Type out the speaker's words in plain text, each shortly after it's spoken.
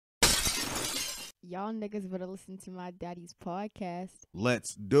Y'all niggas better listen to my daddy's podcast.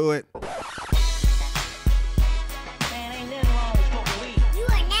 Let's do it. Man, ain't nothing wrong with smoking weed. You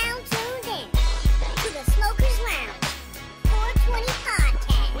are now tuned in to the Smokers Lounge 420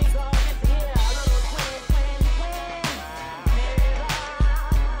 podcast. We gon' get to hear a little twin.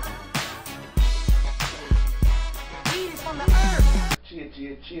 Weed is from the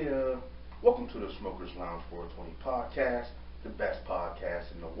earth. Cheer. Welcome to the Smokers Lounge 420 podcast, the best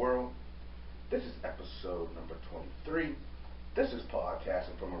podcast in the world. This is episode number 23. This is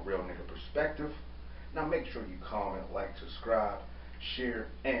podcasting from a real nigga perspective. Now make sure you comment, like, subscribe, share,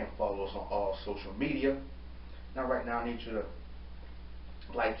 and follow us on all social media. Now right now I need you to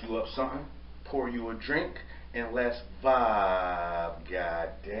light you up something, pour you a drink, and let's vibe, god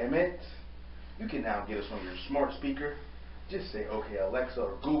damn it. You can now get us on your smart speaker. Just say, okay, Alexa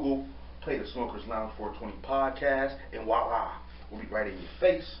or Google, play the Smokers Lounge 420 podcast, and voila, we'll be right in your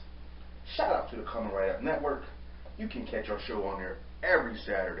face. Shout out to the Coming Right Up Network. You can catch our show on there every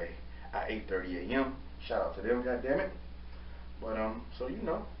Saturday at 8:30 a.m. Shout out to them, goddammit. But so you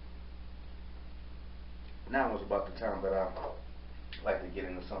know, now is about the time that I like to get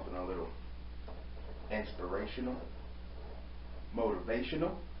into something a little inspirational,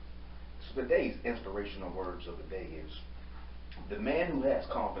 motivational. So today's inspirational words of the day is: the man who has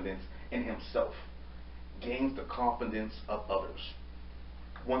confidence in himself gains the confidence of others.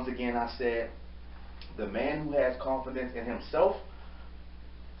 Once again, I said, the man who has confidence in himself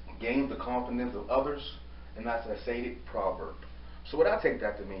gains the confidence of others, and that's a stated proverb. So what I take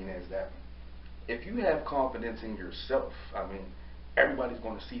that to mean is that if you have confidence in yourself, I mean, everybody's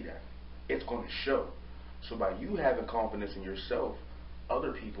going to see that. It's going to show. So by you having confidence in yourself,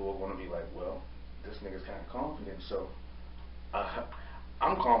 other people are going to be like, well, this nigga's kind of confident, so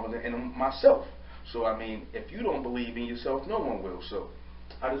I'm confident in myself. So I mean, if you don't believe in yourself, no one will. So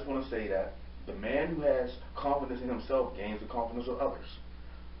I just want to say that the man who has confidence in himself gains the confidence of others.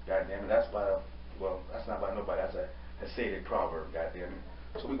 God damn it, that's not by nobody. That's a stated proverb. God damn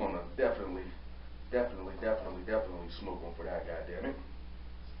it. So we're gonna definitely smoke one for that. God damn it.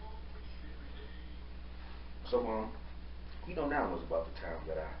 So now is about the time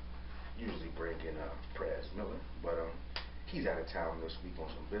that I usually bring in Prez Miller, but he's out of town this week on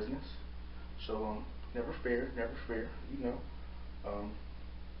some business. So never fear. You know.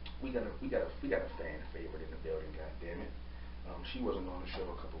 We got a fan favorite in the building, god damn it. She wasn't on the show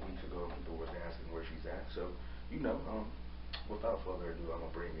a couple weeks ago and people was asking where she's at. So, you know, without further ado, I'm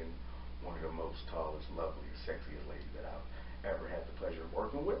gonna bring in one of the most tallest, loveliest, sexiest ladies that I've ever had the pleasure of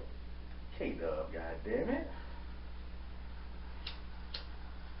working with. K-Dub, god damn it.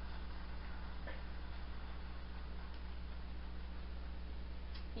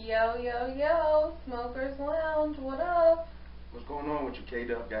 Yo, Smokers Lounge, what up? What's going on with you,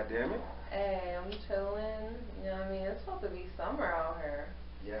 K-Dub, god damn it? Hey, I'm chilling. You know what I mean? It's supposed to be summer out here.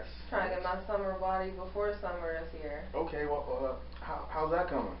 Yes. Trying to get my summer body before summer is here. Okay, well, how's that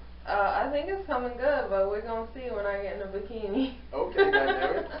coming? I think it's coming good, but we're gonna see when I get in a bikini. Okay,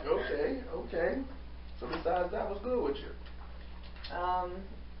 goddammit. Okay. So besides that, what's good with you?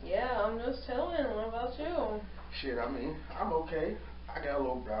 Yeah, I'm just chilling. What about you? Shit, I mean, I'm okay. I got a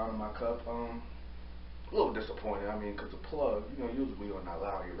little brown in my cup. A little disappointed, I mean, because the plug, you know, usually we on that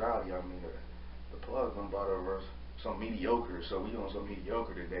rowdy. I mean, the plug done brought over some mediocre, so we on some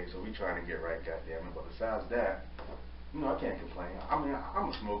mediocre today, so we trying to get right, goddammit. But besides that, you know, I can't complain. I mean, I'm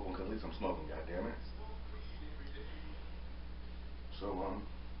a smoke one, because at least I'm smoking, goddammit. So,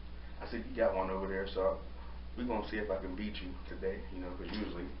 I said, you got one over there, so we're going to see if I can beat you today, you know, because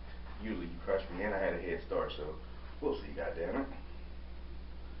usually you crush me, and I had a head start, so we'll see, goddammit.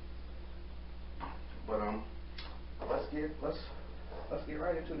 But let's get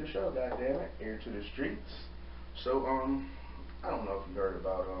right into the show, goddammit. Air to the streets. So I don't know if you heard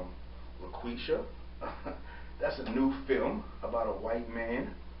about Loqueesha. That's a new film about a white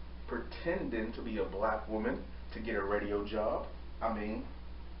man pretending to be a black woman to get a radio job. I mean,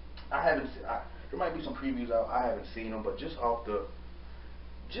 there might be some previews out. I haven't seen them, but just off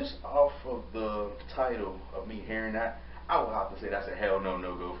of the title of me hearing that, I will have to say that's a hell no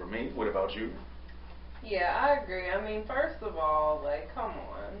go for me. What about you? Yeah, I agree. I mean, first of all, like, come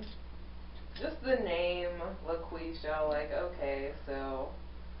on. Just the name, Loqueesha, like, okay, so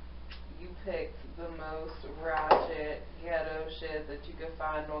you picked the most ratchet, ghetto shit that you could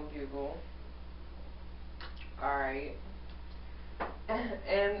find on Google. Alright.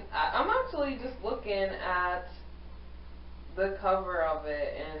 And I'm actually just looking at the cover of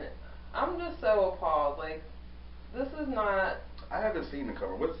it, and I'm just so appalled. Like, this is not... I haven't seen the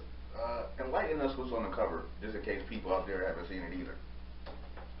cover. Enlighten us what's on the cover, just in case people out there haven't seen it either.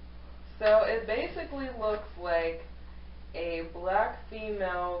 So it basically looks like a black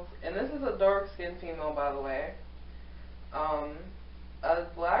female's, and this is a dark-skinned female, by the way. A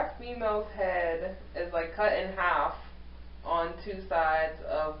black female's head is like cut in half on two sides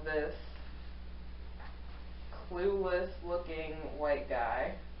of this clueless-looking white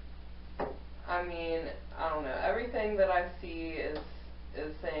guy. I mean, I don't know. Everything that I see is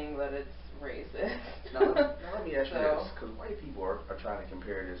saying that it's racist. Now let me ask you this, because white people are trying to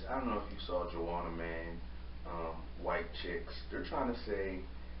compare this. I don't know if you saw Joanna Man, white chicks. They're trying to say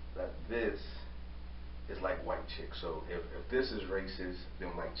that this is like white chicks. So if this is racist, then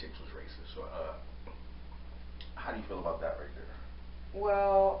white chicks was racist. So how do you feel about that right there?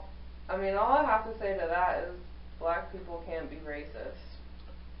 Well, I mean, all I have to say to that is black people can't be racist.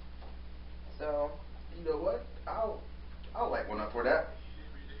 So, you know what? I'll light one up for that.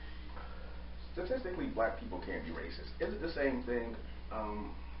 Statistically, black people can't be racist. Is it the same thing?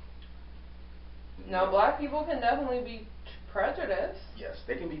 No, black people can definitely be prejudiced. Yes,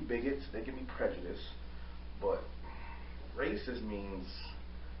 they can be bigots, they can be prejudiced, but racist means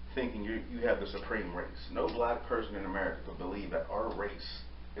thinking you have the supreme race. No black person in America could believe that our race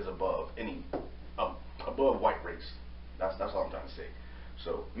is above above white race. That's all I'm trying to say.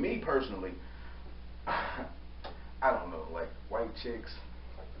 So me personally, I don't know, like white chicks.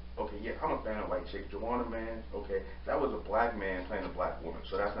 Okay, yeah, I'm a fan of white chicks. Joanna Man, okay, that was a black man playing a black woman,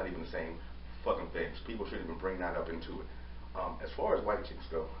 so that's not even the same fucking things. People shouldn't even bring that up into it. As far as white chicks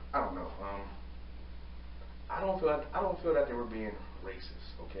go, I don't know. I don't feel that they were being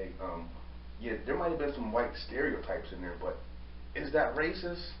racist. Okay, yeah, there might have been some white stereotypes in there, but is that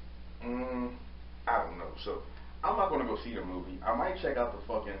racist? I don't know. So I'm not gonna go see the movie. I might check out the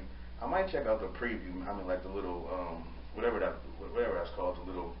preview. I mean, like the little whatever that's called, the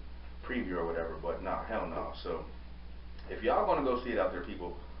little preview or whatever. But nah, hell no. So if y'all gonna go see it out there,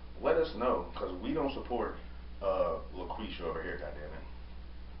 people, let us know, because we don't support Loqueesha over here, goddammit.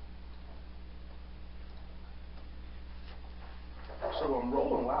 So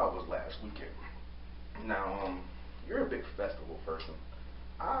Rolling Loud was last weekend. Now, you're a big festival person.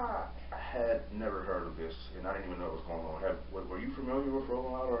 I had never heard of this, and I didn't even know what was going on. Were you familiar with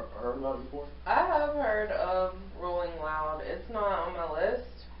Rolling Loud or heard about it before? I have heard of Rolling Loud. It's not on my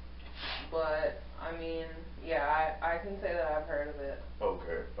list, but I mean, yeah, I can say that I've heard of it.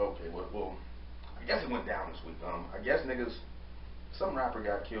 Okay. Well, I guess it went down this week. I guess niggas, some rapper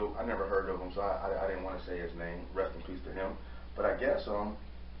got killed. I never heard of him, so I didn't want to say his name. Rest in peace to him. But I guess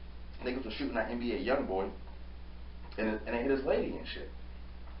niggas was shooting that NBA young boy, and they hit his lady and shit.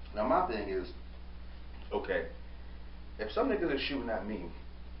 Now my thing is, okay, if some niggas is shooting at me,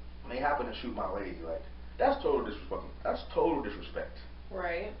 and they happen to shoot my lady, like, that's total disrespect. That's total disrespect.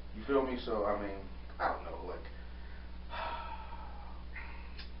 Right. You feel me? So I mean, I don't know, like,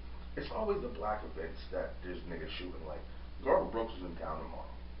 it's always the black events that there's niggas shooting. Like, Garth Brooks is in town tomorrow.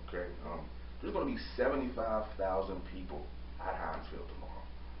 Okay, there's gonna be 75,000 people at Hinesfield tomorrow.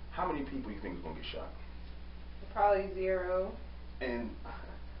 How many people you think is gonna get shot? Probably 0. And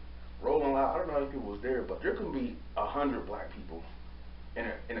Rolling Loud, I don't know how many people was there, but there could be 100 black people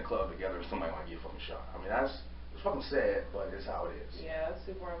in a club together, and somebody might get fucking shot. I mean, it's fucking sad, but it's how it is. Yeah, it's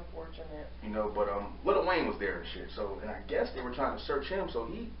super unfortunate. You know, but Lil Wayne was there and shit. So, and I guess they were trying to search him, so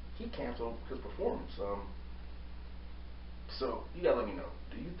he canceled his performance. So you gotta let me know.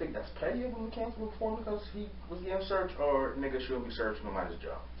 Do you think that's petty of him to cancel a performance because he was getting searched, or niggas shouldn't be searched no matter his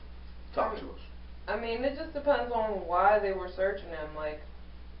job? Talk to us. I mean, it just depends on why they were searching him. Like,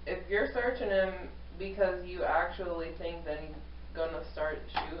 if you're searching him because you actually think that he's gonna start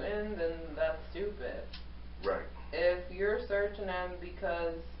shooting, then that's stupid. Right. If you're searching him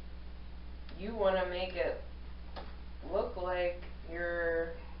because you want to make it look like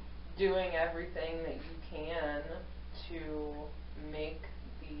you're doing everything that you can to make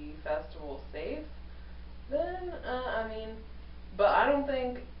the festival safe, then, I mean, but I don't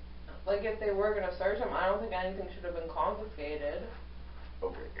think, like, if they were going to search him, I don't think anything should have been confiscated.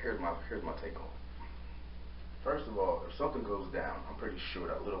 Okay, here's my take on it. First of all, if something goes down, I'm pretty sure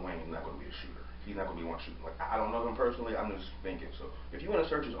that Lil Wayne is not going to be a shooter. He's not going to be one shooting. Like, I don't know him personally, I'm just thinking. So, if you want to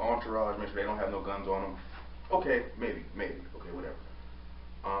search his entourage, make sure they don't have no guns on them, okay, maybe, okay, whatever.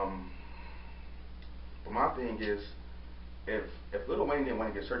 But my thing is, if Lil Wayne didn't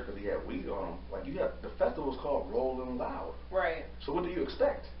want to get searched because he had weed on him, like, the festival's called Rolling Loud. Right. So what do you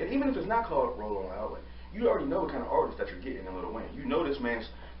expect? And even if it's not called Rolling Loud, like, you already know what kind of artist that you're getting in Lil Wayne. You know this man's,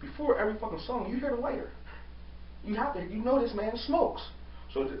 before every fucking song, you hear the lighter. You know this man smokes.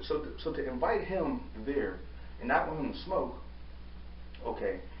 So to invite him there and not want him to smoke,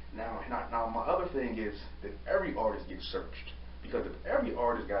 okay. Now my other thing is that every artist gets searched. Because if every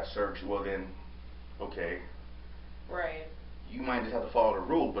artist got searched, well then, okay, Right. you might just have to follow the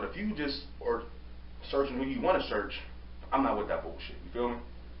rules. But if you just are searching who you want to search, I'm not with that bullshit. You feel me?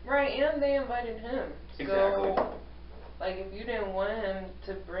 Right, and they invited him. Exactly. So, like, if you didn't want him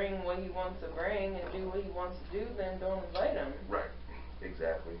to bring what he wants to bring and do what he wants to do, then don't invite him. Right.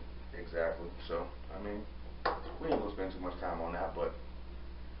 Exactly. Exactly. So, I mean, we ain't gonna spend too much time on that, but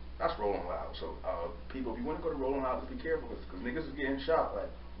that's Rolling Loud. So, people, if you want to go to Rolling Loud, just be careful, because niggas is getting shot. Like,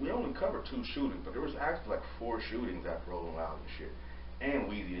 we only covered 2 shootings, but there was actually like 4 shootings at Rolling Loud and shit. And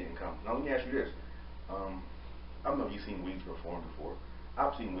Weezy didn't come. Now, let me ask you this. I don't know if you've seen Weezy perform before.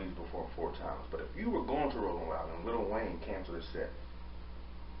 I've seen Weezy perform 4 times. But if you were going to Rolling Loud and Lil Wayne canceled his set,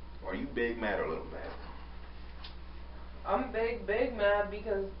 are you big mad or little mad? I'm big mad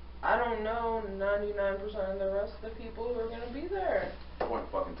because I don't know 99% of the rest of the people who are going to be there. Point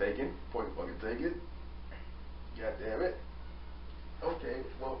fucking taken. Point fucking taken. God damn it. Okay,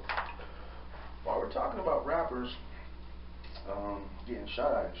 well, while we're talking about rappers getting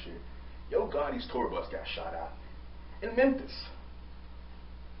shot at and shit, Yo Gotti's tour bus got shot at in Memphis.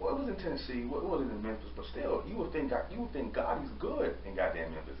 Well, it was in Tennessee. Well, it wasn't in Memphis, but still, you would think Gotti's good in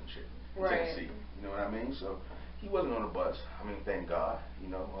goddamn Memphis and shit. In Right. Tennessee. You know what I mean? So he wasn't on the bus. I mean, thank God. You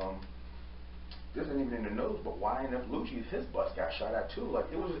know, this isn't even in the news, but YNF Lucci, his bus got shot at too. Like,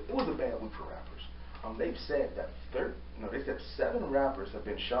 it was a bad week for rappers. They've said that they said 7 rappers have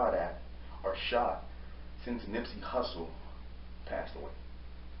been shot at or shot since Nipsey Hussle passed away.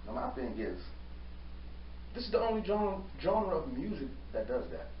 Now my thing is, this is the only genre of music that does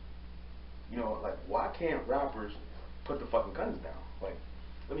that. You know, like, why can't rappers put the fucking guns down? Like,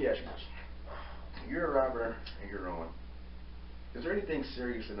 let me ask you this. You're a rapper and you're on. Is there anything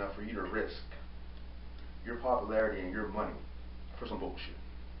serious enough for you to risk your popularity and your money for some bullshit?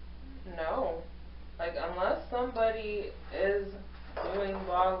 No. Like, unless somebody is doing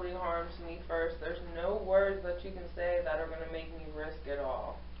bodily harm to me first, there's no words that you can say that are going to make me risk it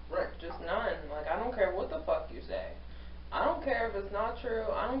all. Right. Just none. Like, I don't care what the fuck you say. I don't care if it's not true.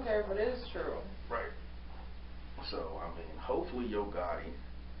 I don't care if it is true. Right. So, I mean, hopefully Yo Gotti,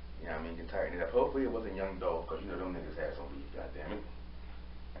 you know what I mean, can tighten it up. Hopefully it wasn't Young Dolph, because, you know, them niggas had some beef, goddammit.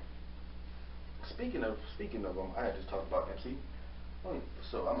 Speaking of I had just talked about Nipsey.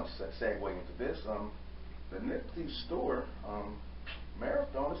 So I'm going to segue into this. The Nipsey store,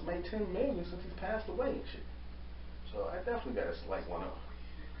 Marathon has made $10 million since he's passed away and shit. So I definitely got to slice one up.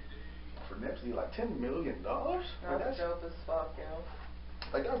 For Nipsey, like $10 million? That's dope as fuck, yo.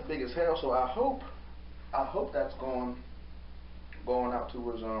 Like, that's big as hell. So I hope that's going out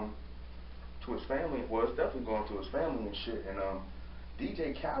to his family. Well, it's definitely going to his family and shit. And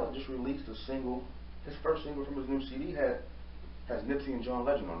DJ Khaled just released a single. His first single from his new CD has Nipsey and John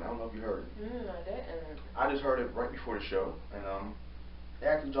Legend on it. I don't know if you heard it. I didn't. I just heard it right before the show, and they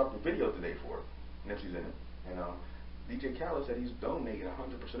actually dropped a video today for it. Nipsey's in it, and DJ Khaled said he's donating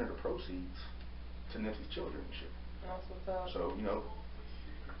 100% of the proceeds to Nipsey's children and shit. That's what's up. So, you know,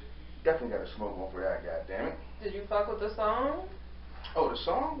 definitely got to smoke one for that, goddammit. Did you fuck with the song? Oh, the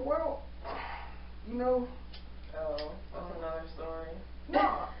song? Well, you know. Oh, that's another story.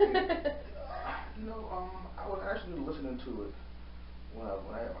 Nah. You know, I was actually listening to it when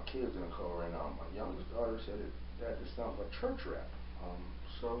I had my kids in the car, and my youngest daughter said that this sounds like church rap.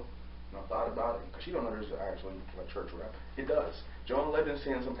 So I thought about it, because she don't know there's actually like church rap. It does. John Legend's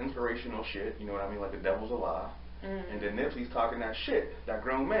saying some inspirational shit, you know what I mean, like the devil's a lie. And then Nipsey's talking that shit, that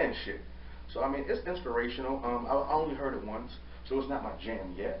grown man shit. So I mean, it's inspirational. I only heard it once, so it's not my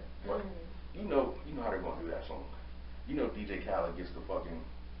jam yet. But you know how they're gonna do that song. You know DJ Khaled gets the fucking.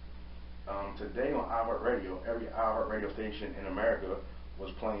 Today on iHeartRadio, every iHeartRadio station in America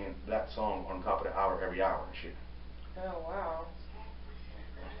was playing that song on top of the hour every hour and shit. Oh wow.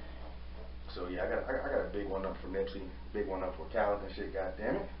 So yeah, I got a big one up for Nipsey, big one up for Khaled and shit. God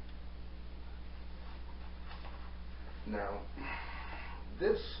damn it. Now,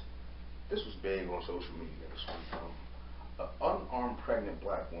 this was big on social media this week. An unarmed pregnant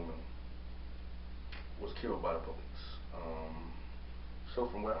black woman was killed by the police. So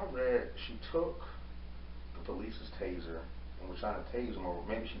from what I read, she took the police's taser and was trying to tase him, or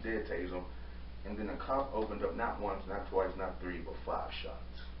maybe she did tase him, and then the cop opened up not once, not twice, not 3, but 5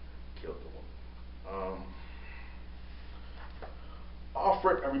 shots. Killed the woman. Off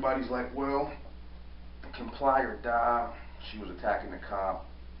rip, everybody's like, well, comply or die. She was attacking the cop.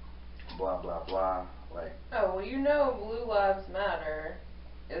 Blah blah blah. Like. Oh well, you know, Blue Lives Matter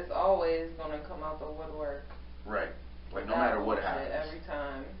is always gonna come out the woodwork. Right. Like, no matter what happens. Every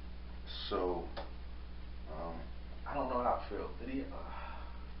time. So, I don't know how I feel. Did he?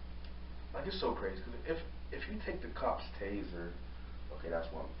 Like, it's so crazy, because if you take the cop's taser, okay,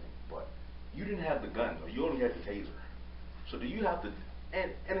 that's one thing. But you didn't have the gun, or you only had the taser. So do you have to?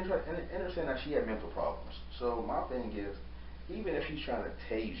 And understand that she had mental problems. So my thing is, even if she's trying to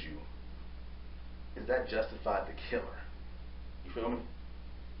tase you, is that justified to kill her? You feel me?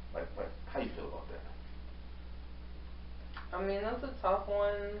 Like how you feel about that? I mean, that's a tough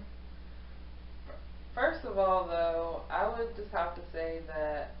one. First of all, though, I would just have to say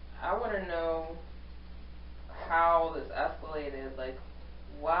that I want to know how this escalated. Like,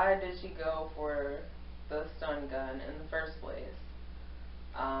 why did she go for the stun gun in the first place?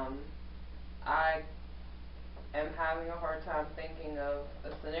 I am having a hard time thinking of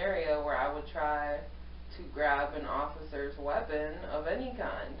a scenario where I would try to grab an officer's weapon of any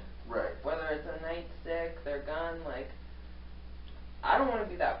kind. Right. Whether it's a nightstick, their gun, like, I don't want to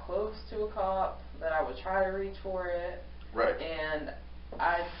be that close to a cop that I would try to reach for it. Right. And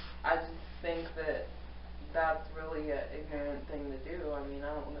I just think that that's really an ignorant thing to do. I mean,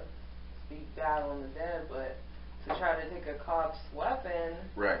 I don't want to speak bad on the dead, but to try to take a cop's weapon,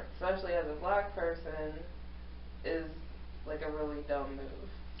 right, especially as a black person, is like a really dumb move.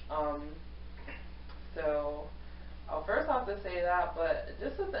 So I'll first have to say that, but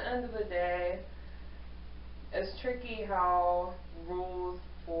just at the end of the day, it's tricky how rules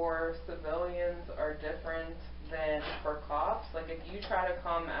for civilians are different than for cops. Like, if you try to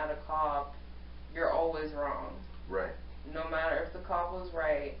come at a cop, you're always wrong. Right. No matter if the cop was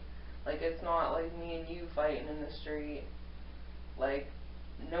right. Like, it's not like me and you fighting in the street. Like,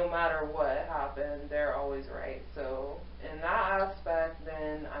 no matter what happened, they're always right. So, in that aspect,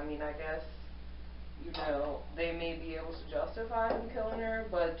 then, I mean, I guess, you know, they may be able to justify him killing her,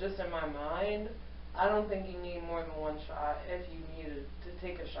 but just in my mind, I don't think you need more than one shot if you needed to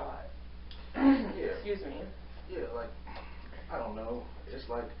take a shot. Yeah. Excuse me. Yeah, like, I don't know. It's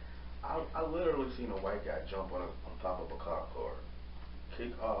like, I literally seen a white guy jump on top of a cop car,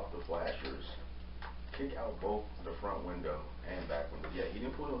 kick off the flashers, kick out both the front window and back window. Yeah, he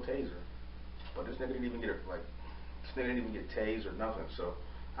didn't pull no taser, but this nigga didn't even get this nigga didn't even get tased or nothing. So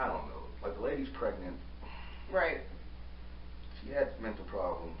I don't know. Like, the lady's pregnant. Right. She had mental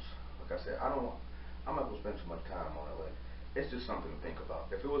problems. Like I said, I'm not gonna spend too much time on it. Like, it's just something to think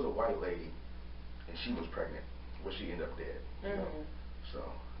about. If it was a white lady and she was pregnant, would she end up dead? You know? So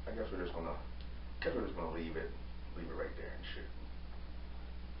I guess we're just gonna leave it right there and shit.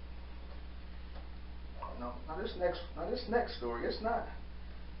 Now this next story, it's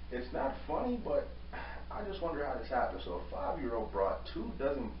not funny, but I just wonder how this happened. So a 5-year-old brought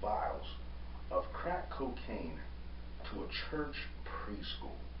 24 vials of crack cocaine to a church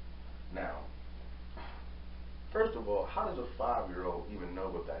preschool. Now, first of all, how does a 5-year-old even know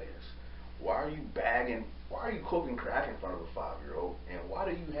what that is? Why are you cooking crack in front of a 5-year-old? And why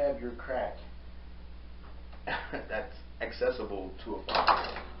do you have your crack that's accessible to a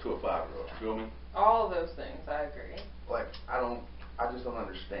 5-year-old? You feel me? All of those things, I agree. Like, I just don't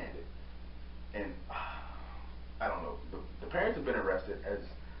understand it. And I don't know. The parents have been arrested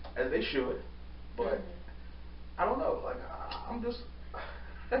as they should, but I don't know. Like, I'm just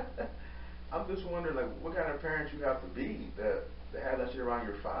wondering, like, what kind of parents you have to be that have that shit around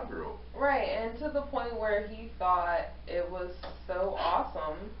your 5-year-old. Right, and to the point where he thought it was so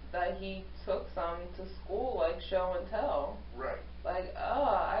awesome that he took some to school, like show and tell. Right. Like, oh,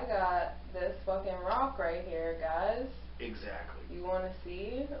 I got this fucking rock right here, guys. Exactly. You want to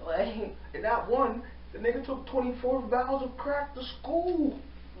see? Like. And not one, the nigga took 24 vials of crack to school.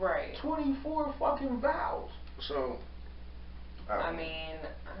 Right. 24 fucking vials. So, I mean,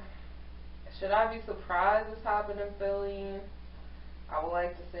 should I be surprised this happened in Philly? I would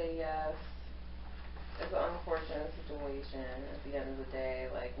like to say yes. It's an unfortunate situation at the end of the day.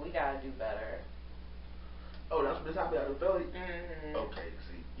 Like, we gotta do better. Oh, that's what this happened out of Philly? Mm-hmm. Okay,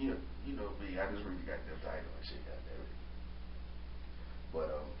 see, you know me, I just really got them title and shit, goddammit.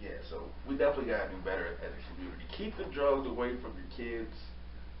 But, yeah, so we definitely gotta do better as a community. Keep the drugs away from your kids.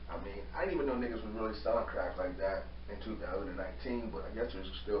 I mean, I didn't even know niggas was really selling crack like that in 2019, but I guess there's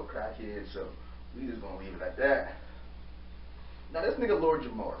still crackheads, so we just gonna leave it at that. Now, this nigga Lord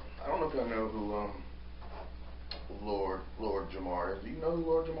Jamar, I don't know if y'all know who Lord Jamar is. Do you know who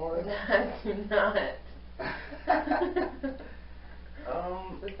Lord Jamar is? I do not.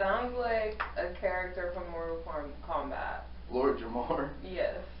 It sounds like a character from Mortal Kombat. Lord Jamar?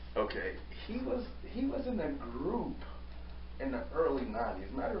 Yes. Okay, he was in a group in the early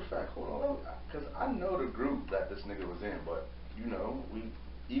 90s. Matter of fact, hold on, because I know the group that this nigga was in, but you know,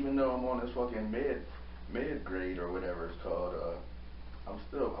 even though I'm on this fucking mid grade or whatever it's called, I'm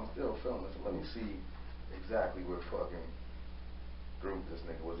still feeling this. Let me see exactly what fucking group this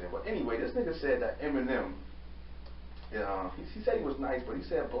nigga was in. But anyway, this nigga said that Eminem he said he was nice, but he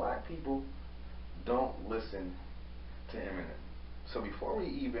said black people don't listen to Eminem. So before we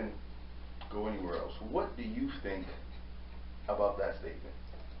even go anywhere else, what do you think about that statement?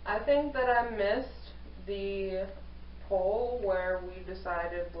 I think that I missed the poll where we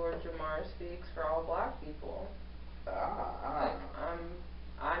decided Lord Jamar speaks for all black people. Like,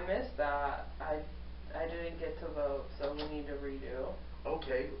 I missed that. I didn't get to vote, so we need to redo.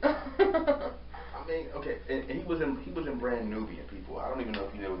 Okay. I mean, okay, and he was in Brand Nubian, people. I don't even know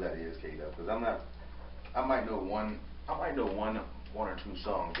if you know what that is, K-Dub, because I'm not. I might know one or two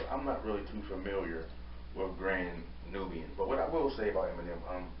songs, but I'm not really too familiar with Grand Nubian. But what I will say about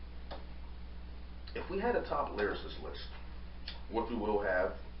Eminem, if we had a top lyricist list, which we will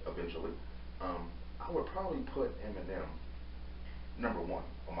have eventually, I would probably put Eminem number one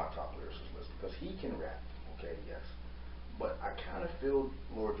on my top lyricist list because he can rap. Okay, yes. But I kind of feel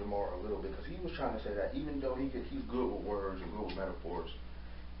Lord Jamar a little bit because he was trying to say that even though he's good with words and good with metaphors,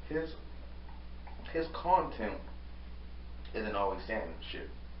 his content isn't always saying shit,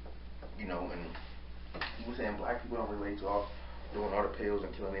 you know. And he was saying black people don't relate to all doing all the pills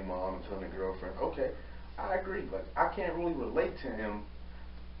and killing their mom and killing their girlfriend. Okay, I agree. Like I can't really relate to him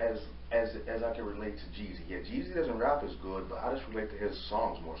as I can relate to Jeezy. Yeah, Jeezy doesn't rap as good, but I just relate to his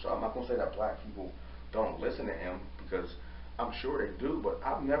songs more. So I'm not gonna say that black people don't listen to him because I'm sure they do, but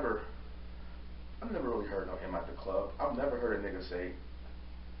I've never really heard no him at the club. I've never heard a nigga say,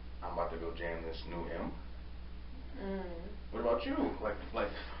 I'm about to go jam this new M. What about you? Like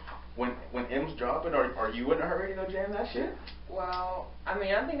when M's dropping, are you in a hurry to go jam that shit? Well, I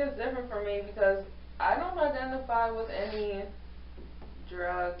mean, I think it's different for me because I don't identify with any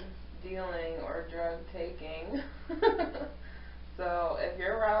drug dealing or drug taking. So if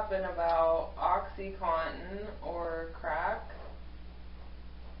you're rapping about OxyContin or crack,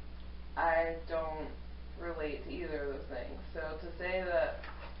 I don't relate to either of those things. So to say that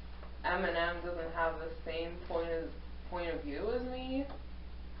Eminem doesn't have the same point of view as me,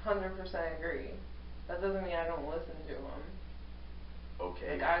 100% agree. That doesn't mean I don't listen to him.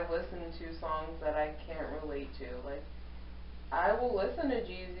 Okay. Like I listen to songs that I can't relate to. Like I will listen to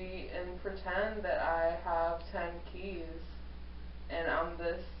Jeezy and pretend that I have 10 keys and I'm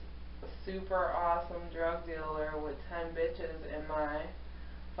this super awesome drug dealer with 10 bitches in my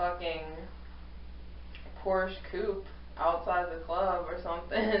fucking Porsche coupe outside the club or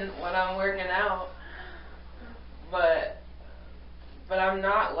something when I'm working out. But I'm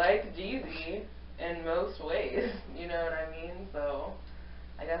not like Jeezy in most ways, you know what I mean? So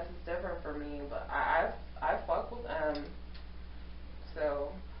I guess it's different for me, but I fuck with M.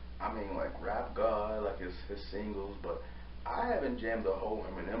 So I mean, like Rap God, like his singles, but I haven't jammed the whole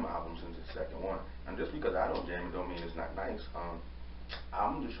Eminem album since his second one. And just because I don't jam it don't mean it's not nice.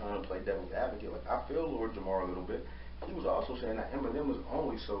 I'm just trying to play devil's advocate. Like I feel Lord Jamar a little bit. He was also saying that Eminem was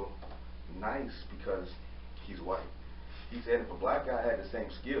only so nice because he's white. He said if a black guy had the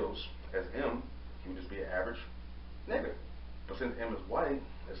same skills as M, he would just be an average nigga. But since M is white,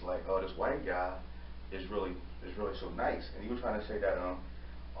 it's like, oh, this white guy is really so nice. And he was trying to say that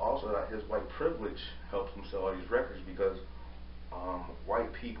also that his white privilege helps him sell all these records because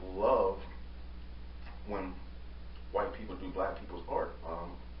white people love when white people do black people's art.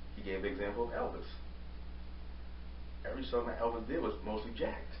 He gave the example of Elvis. Every song that Elvis did was mostly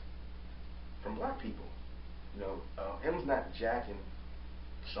jacked from black people. You know, M's not jacking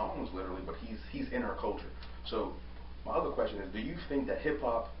songs literally, but he's in our culture. So my other question is, do you think that hip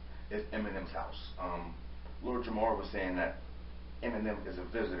hop is Eminem's house? Lord Jamar was saying that Eminem is a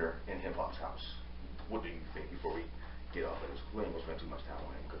visitor in hip hop's house. What do you think before we get off of this? We ain't gonna spend too much time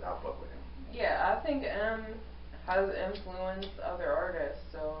on him because I'll fuck with him. yeah, I think M has influenced other artists,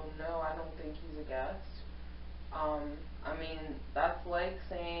 so no, I don't think he's a guest. I mean, that's like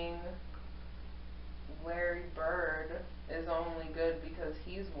saying Larry Bird is only good because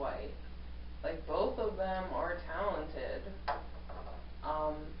he's white. Like, both of them are talented.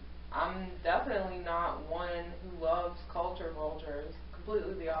 I'm definitely not one who loves culture vultures.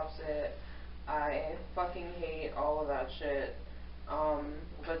 Completely the opposite. I fucking hate all of that shit.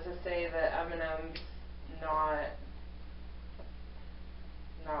 But to say that Eminem's not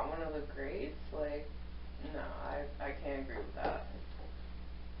one of the greats, like, no, I can't agree with that.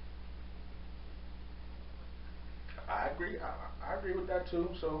 I agree. I agree with that too.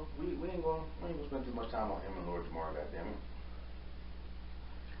 So we ain't gonna spend too much time on him and Lord Jamar. Goddammit.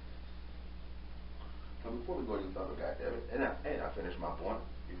 But before we go to the other, goddammit, and I finish my point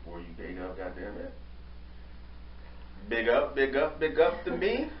before you big up, goddammit. Big up to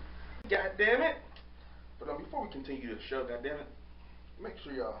me, goddammit. But before we continue the show, goddammit, make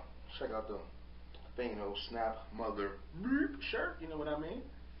sure y'all check out the Snap Mother Beep shirt. You know what I mean?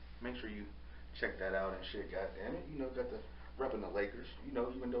 Make sure you check that out and shit. God damn it, got the repping the Lakers.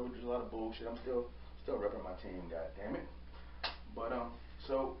 Even though there's a lot of bullshit, I'm still repping my team. God damn it. But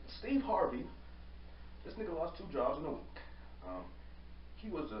so Steve Harvey, this nigga lost 2 jobs in a week. He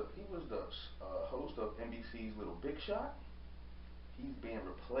was the host of NBC's Little Big Shot. He's being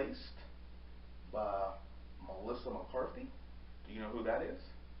replaced by Melissa McCarthy. Do you know who that is?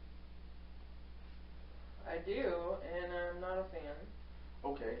 I do, and I'm not a fan.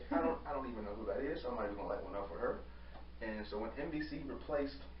 Okay, I don't even know who that is, so I'm not even gonna light one up for her. And so when NBC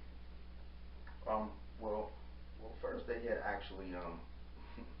replaced, well, first they had actually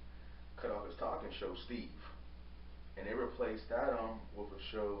cut off his talking show, Steve, and they replaced that with a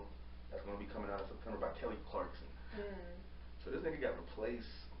show that's gonna be coming out in September by Kelly Clarkson. So this nigga got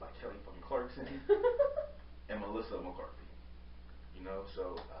replaced by Kelly fucking Clarkson and Melissa McCarthy.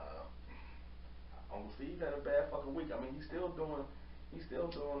 So Uncle Steve had a bad fucking week. I mean, he's still doing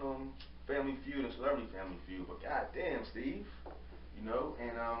Family Feud and Celebrity Family Feud, but goddamn, Steve, and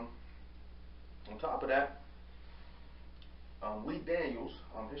on top of that, Lee Daniels,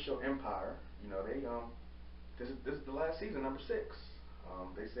 his show Empire, they this is the last season, number 6.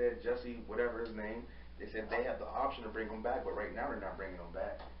 They said Jesse, whatever his name, they said they have the option to bring him back, but right now they're not bringing him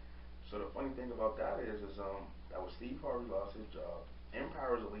back. So the funny thing about that is that was Steve Harvey lost his job.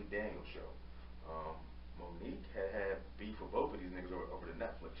 Empire is a Lee Daniels show. Monique had beef with both of these niggas over the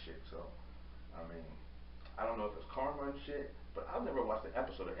Netflix shit. So, I mean, I don't know if it's karma and shit, but I've never watched an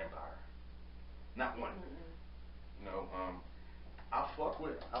episode of Empire. Not one. I fuck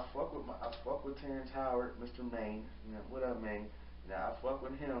with Terrence Howard, Mr. Maine. What up, Maine? I fuck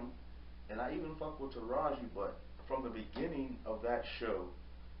with him, and I even fuck with Taraji. But from the beginning of that show,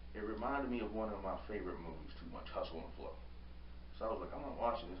 it reminded me of one of my favorite movies too much, Hustle and Flow. So I was like, I'm not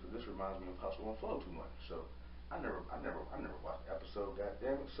watching this because this reminds me of Hustle and Flow too much. So I never watched the episode. God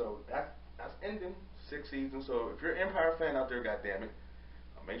damn it. So that's ending 6 seasons. So if you're an Empire fan out there, god damn it,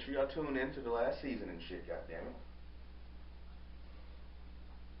 make sure y'all tune in to the last season and shit. God damn it.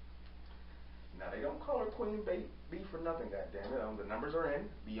 Now they don't call her Queen Bee for nothing. God damn it. The numbers are in.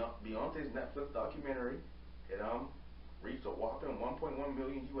 Beyonce's Netflix documentary. It reached a whopping 1.1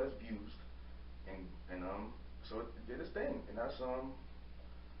 million U.S. views, and so it did its thing, and that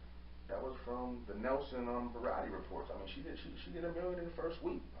was from the Nelson Variety reports. I mean, she did 1 million in the first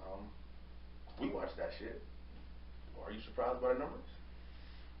week. We watched that shit. Are you surprised by the numbers?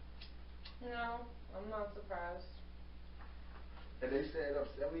 No, I'm not surprised. And they said up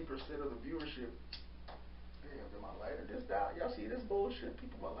 70% of the viewership. Damn, did my lighter just die? Y'all see this bullshit?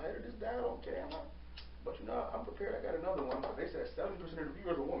 People, my lighter just died on camera. But I'm prepared. I got another one. But they said 70% of the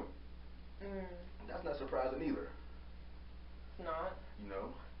viewers are women. That's not surprising either. It's not.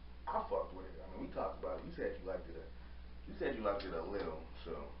 I fucked with it. I mean, we talked about it. You said you liked it. You said you liked it a little.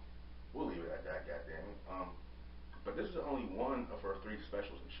 So we'll leave it at that. Goddamn it. But this is only one of her 3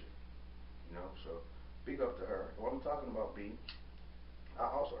 specials and shit. So big up to her. And while we're talking about B, I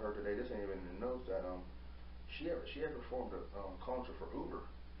also heard today. This ain't even in the notes that she had performed a concert for Uber.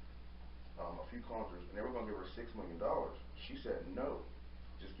 A few concerts, and they were gonna give her $6 million. She said no.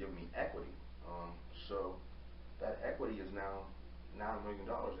 Just give me equity. So that equity is now $9 million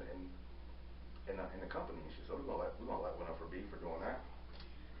in the company and shit. So we're gonna let one up for B for doing that.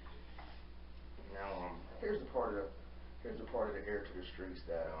 Now here's the part of the air to the streets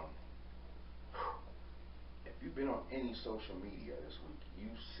that if you've been on any social media this week,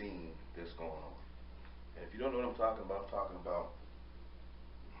 you've seen this going on. And if you don't know what I'm talking about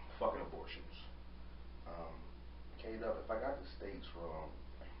fucking abortions. K-Dub, if I got the states wrong,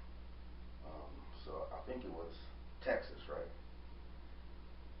 so I think it was Texas, right?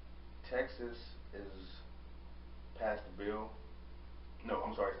 Texas is passed a bill. No,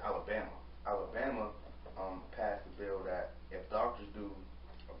 I'm sorry, it's Alabama. Alabama passed a bill that if doctors do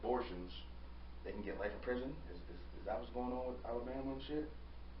abortions, they can get life in prison. Is that what's going on with Alabama and shit?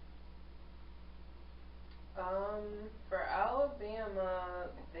 For Alabama,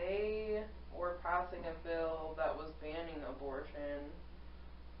 they were passing a bill that was banning abortion,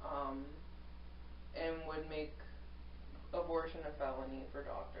 and would make abortion a felony for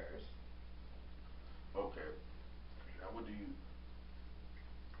doctors. Okay. Now, what do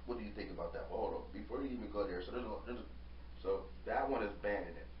you think about that? Well, hold on, before you even go there. So that one is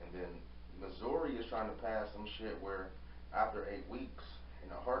banning it, and then Missouri is trying to pass some shit where after 8 weeks,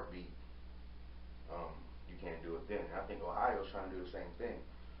 in a heartbeat, you can't do it then. And I think Ohio's trying to do the same thing.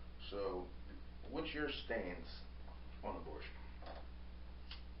 So, what's your stance on abortion?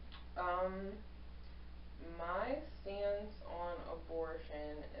 My stance on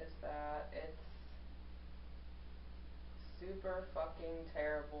abortion is that it's super fucking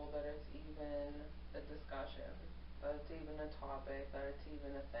terrible that it's even a discussion, that it's even a topic, that it's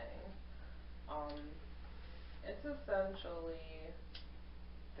even a thing. It's essentially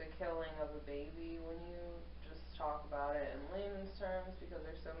the killing of a baby when you just talk about it in layman's terms, because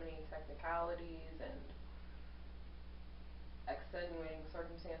there's so many technicalities and extenuating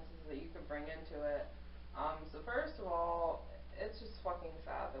circumstances that you could bring into it. So first of all, it's just fucking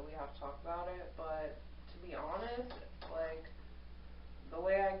sad that we have to talk about it, but to be honest, like, the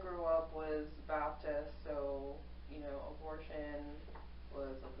way I grew up was Baptist, so, you know, abortion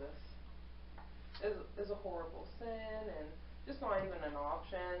was is a horrible sin and just not even an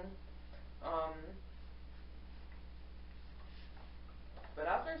option. But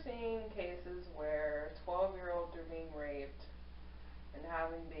after seeing cases where 12-year-olds are being raped and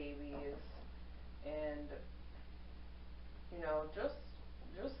having babies, and, you know, just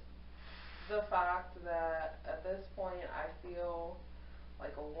the fact that at this point I feel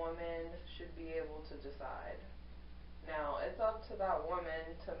like a woman should be able to decide. Now, it's up to that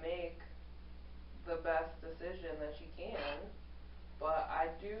woman to make the best decision that she can, but I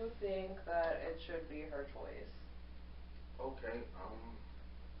do think that it should be her choice. Okay,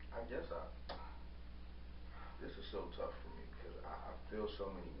 I guess this is so tough for me because I feel so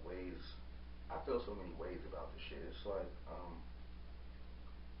many ways. I feel so many ways about this shit. It's like,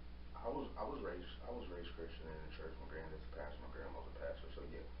 I was raised Christian in the church. My granddad's a pastor. My grandma's a pastor. So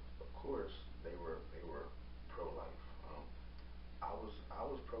yeah, of course they were pro-life. I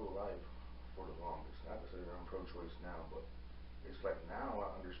was pro-life for the longest. Not to say that I'm pro-choice now, but it's like now I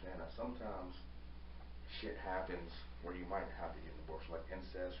understand that sometimes shit happens where you might have to get an abortion, like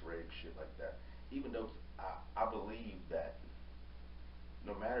incest, rape, shit like that. Even though I believe that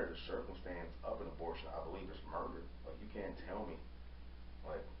no matter the circumstance of an abortion, I believe it's murder. Like, you can't tell me,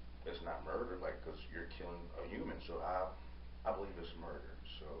 like, it's not murder, like, because you're killing a human. So I believe it's murder.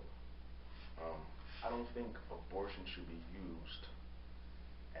 So I don't think abortion should be used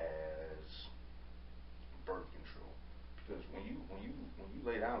as birth control, because when you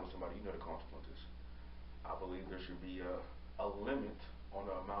lay down with somebody, you know the consequences. I believe there should be a limit on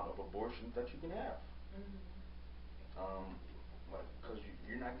the amount of abortions that you can have. Like, because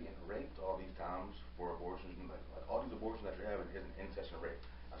you're not getting raped all these times for abortions. Like all these abortions that you're having isn't incest and rape.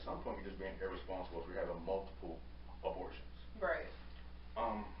 At some point, you're just being irresponsible if you're having multiple abortions. Right.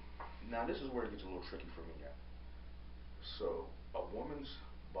 Now this is where it gets a little tricky for me at. So, a woman's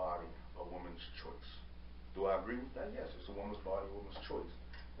body, a woman's choice. Do I agree with that? Yes, it's a woman's body, a woman's choice.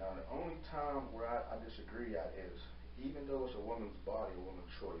 Now, the only time where I disagree at is, even though it's a woman's body, a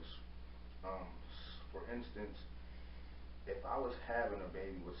woman's choice, for instance, if I was having a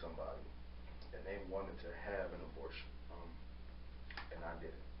baby with somebody and they wanted to have an abortion, and I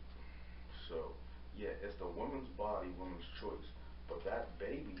didn't. So, yeah, it's the woman's body, woman's choice. But that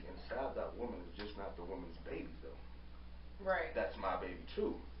baby inside that woman is just not the woman's baby, though. Right. That's my baby,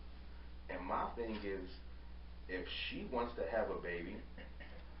 too. And my thing is, if she wants to have a baby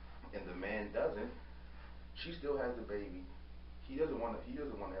and the man doesn't, she still has the baby. He doesn't want to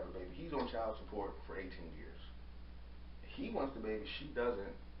have a baby. He's on child support for 18 years. He wants the baby, she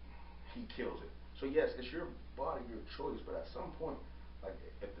doesn't, he kills it. So yes, it's your body, your choice, but at some point, like,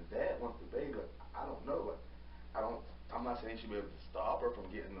 if the dad wants the baby, like, I don't know, like, I'm not saying she should be able to stop her from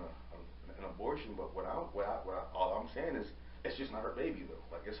getting an abortion, but all I'm saying is, it's just not her baby, though.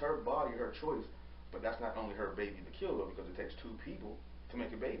 Like, it's her body, her choice, but that's not only her baby to kill, though, because it takes two people to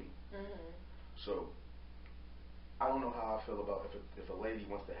make a baby. So, I don't know how I feel about if a lady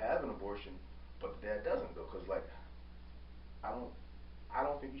wants to have an abortion, but the dad doesn't, though, because, like, I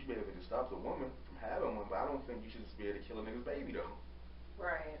don't think you should be able to stop the woman from having one, but I don't think you should just be able to kill a nigga's baby, though.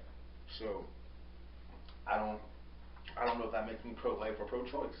 Right. So, I don't know if that makes me pro-life or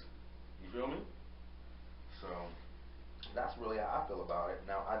pro-choice. You feel me? So, that's really how I feel about it.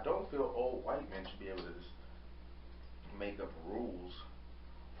 Now, I don't feel old white men should be able to just make up rules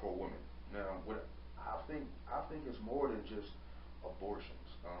for women. Now, what I think it's more than just abortions.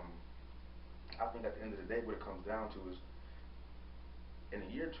 I think at the end of the day, what it comes down to is, in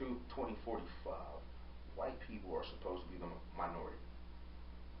the year 2045, white people are supposed to be the minority.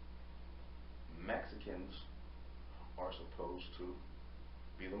 Mexicans are supposed to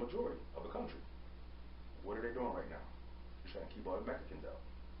be the majority of the country. What are they doing right now? They're trying to keep all the Mexicans out.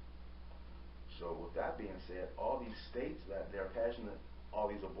 So with that being said, all these states that they're passing all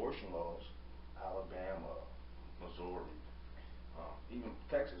these abortion laws, Alabama, Missouri, even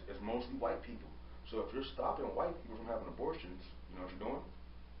Texas, is mostly white people. So if you're stopping white people from having abortions, you know what you're doing?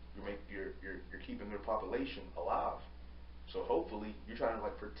 You're keeping their population alive. So hopefully you're trying to,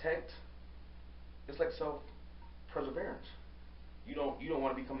 like, protect. It's like perseverance. You don't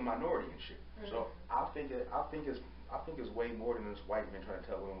want to become a minority and shit. So I think it's way more than this white man trying to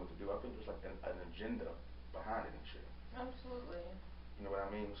tell women what to do. I think there's like an agenda behind it and shit. Absolutely. You know what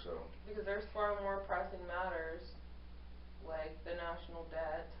I mean? So Because there's far more pressing matters, like the national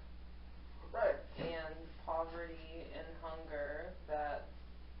debt right. and poverty and hunger, that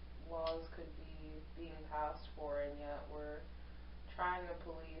laws could be being passed for, and yet we're trying to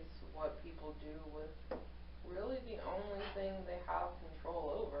police what people do with really the only thing they have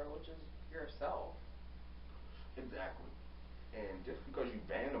control over, which is yourself. Exactly. And just because you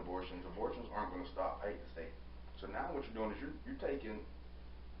ban abortions aren't going to stop. I hate to say it. So now what you're doing is you're taking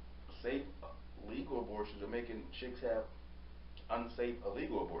safe legal abortions and making chicks have unsafe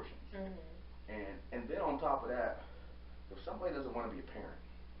illegal abortions. And then on top of that, if somebody doesn't want to be a parent,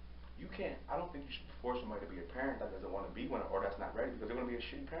 you can't. I don't think you should force somebody to be a parent that doesn't want to be one or that's not ready, because they're going to be a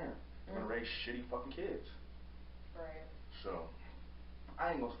shitty parent. They're going to raise shitty fucking kids. Right. So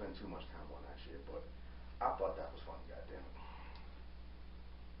I ain't gonna spend too much time on that shit, but I thought that was funny, goddamn it.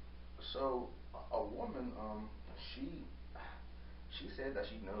 So a woman, she said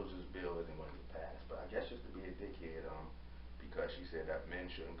that she knows this bill isn't going to get passed, but I guess just to be a dickhead, because she said that men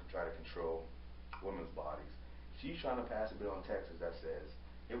shouldn't try to control women's bodies. She's trying to pass a bill in Texas that says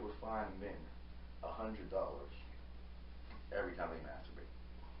it would fine men $100 every time they masturbate.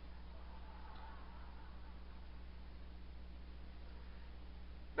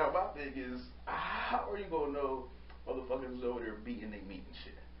 Now my thing is, how are you gonna know motherfuckers is over there beating their meat and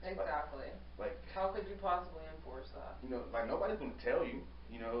shit? Exactly. Like, how could you possibly enforce that? you know, like nobody's gonna tell you.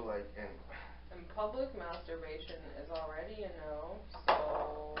 You know, like And public masturbation is already a no,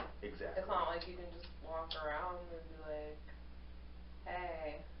 so exactly. it's not like you can just walk around and be like,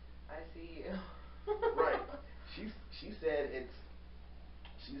 "Hey, I see you." Right. She said it's.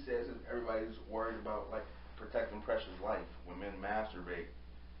 She says that everybody's worried about like protecting precious life. When men masturbate,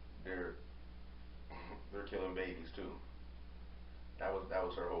 they're killing babies too. That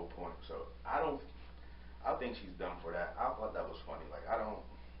was her whole point. So I think she's dumb for that. I thought that was funny. Like I don't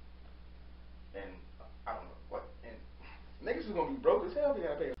know what, and niggas is gonna be broke as hell if they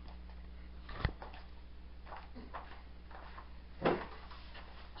gotta pay.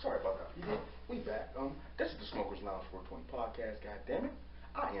 Sorry about that. We back. This is the Smokers Lounge 420 podcast. God damn it,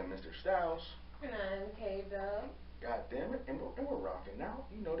 I am Mr. Styles. And I'm K-Dub. God damn it, and we're rocking now.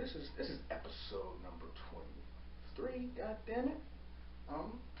 You know, this is episode number 23. God damn it.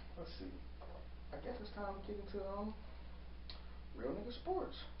 Let's see. I guess it's time to get into real nigga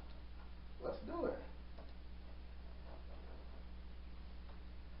sports. Let's do it.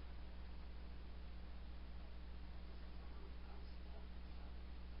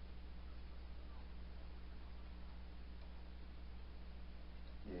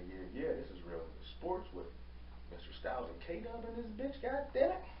 Yeah. This is real nigga sports with Mr. Styles and K-Dub and this bitch. God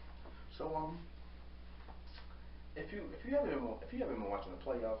damn it. So if you haven't been watching the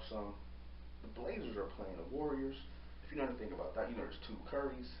playoffs, the Blazers are playing the Warriors. If you know anything about that, you know there's two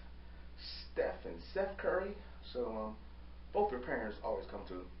Currys, Steph and Seth Curry. So both their parents always come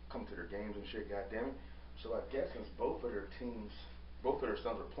to their games and shit. God damn it. So I guess since both of their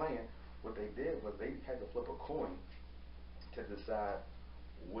sons were playing, what they did was they had to flip a coin to decide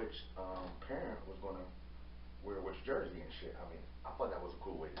which parent was gonna wear which jersey and shit. I mean, I thought that was a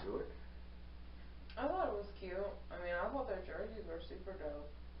cool way to do it. I thought it was cute. I mean, I thought their jerseys were super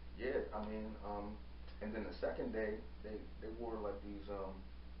dope. Yeah, I mean, and then the second day they wore like these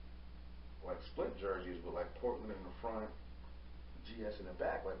like split jerseys with like Portland in the front, GS in the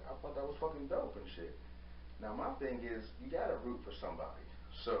back. Like I thought that was fucking dope and shit. Now my thing is you gotta root for somebody.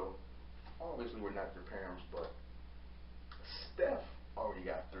 So obviously we're not their parents, but Steph already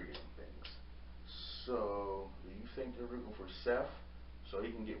got 3 of them things. So do you think they're rooting for Seth so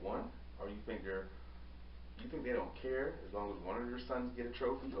he can get one, or you think they don't care as long as one of their sons get a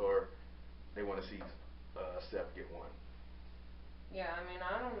trophy, or they want to see Seth get one? Yeah, I mean,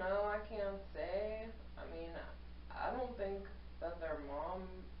 I don't know. I can't say. I mean, I don't think that their mom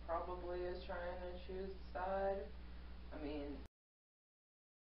probably is trying to choose a side. I mean,